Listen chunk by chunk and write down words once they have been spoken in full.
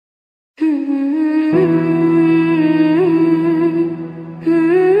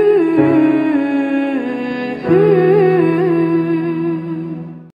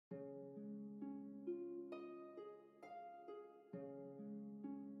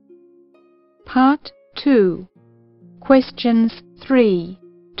Part 2. Questions 3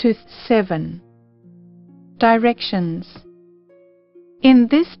 to 7. Directions. In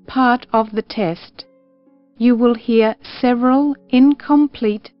this part of the test, you will hear several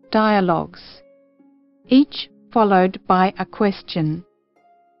incomplete dialogues, each followed by a question.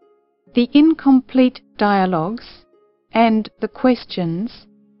 The incomplete dialogues and the questions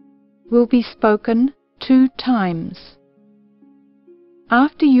will be spoken 2 times.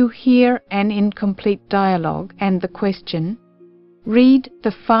 After you hear an incomplete dialogue and the question, read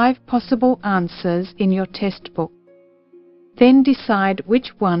the 5 possible answers in your test book. Then decide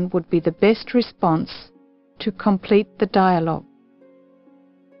which one would be the best response to complete the dialogue.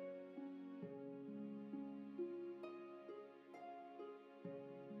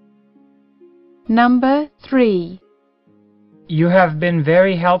 Number 3. You have been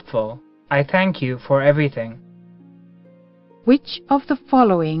very helpful. I thank you for everything. Which of the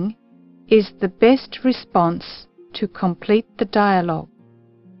following is the best response to complete the dialogue?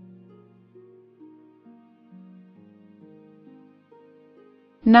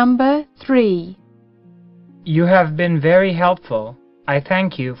 Number 3. You have been very helpful. I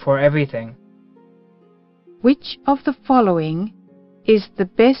thank you for everything. Which of the following is the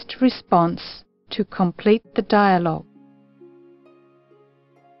best response to complete the dialogue?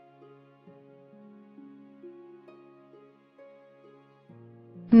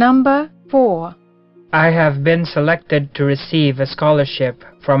 Number 4. I have been selected to receive a scholarship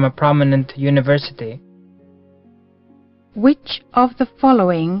from a prominent university. Which of the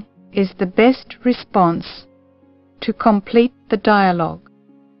following is the best response to complete the dialogue?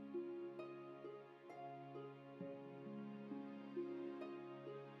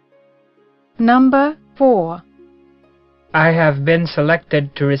 Number 4. I have been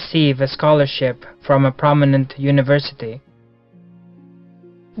selected to receive a scholarship from a prominent university.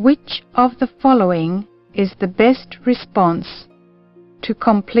 Which of the following is the best response to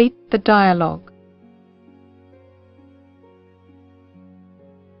complete the dialogue?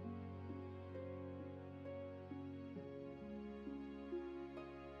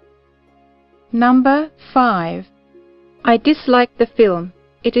 Number 5. I dislike the film.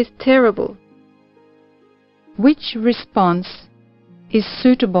 It is terrible. Which response is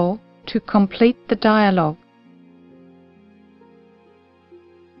suitable to complete the dialogue?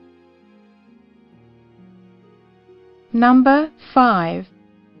 Number 5.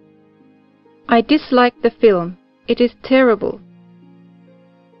 I dislike the film. It is terrible.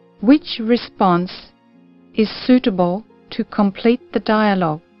 Which response is suitable to complete the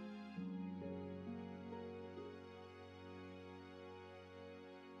dialogue?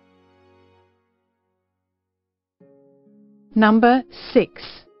 Number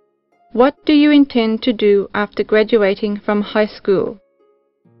 6. What do you intend to do after graduating from high school?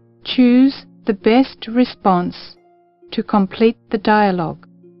 Choose the best response to complete the dialogue.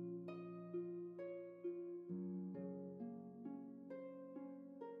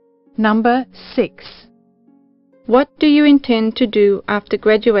 Number 6. What do you intend to do after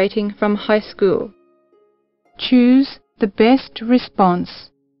graduating from high school? Choose the best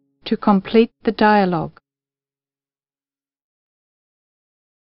response to complete the dialogue.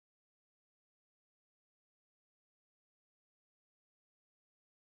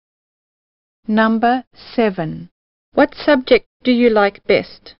 Number 7. What subject do you like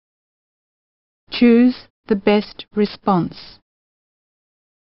best? Choose the best response.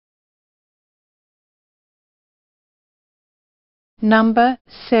 Number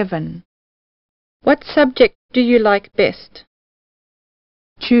 7. What subject do you like best?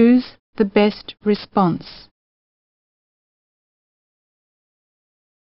 Choose the best response.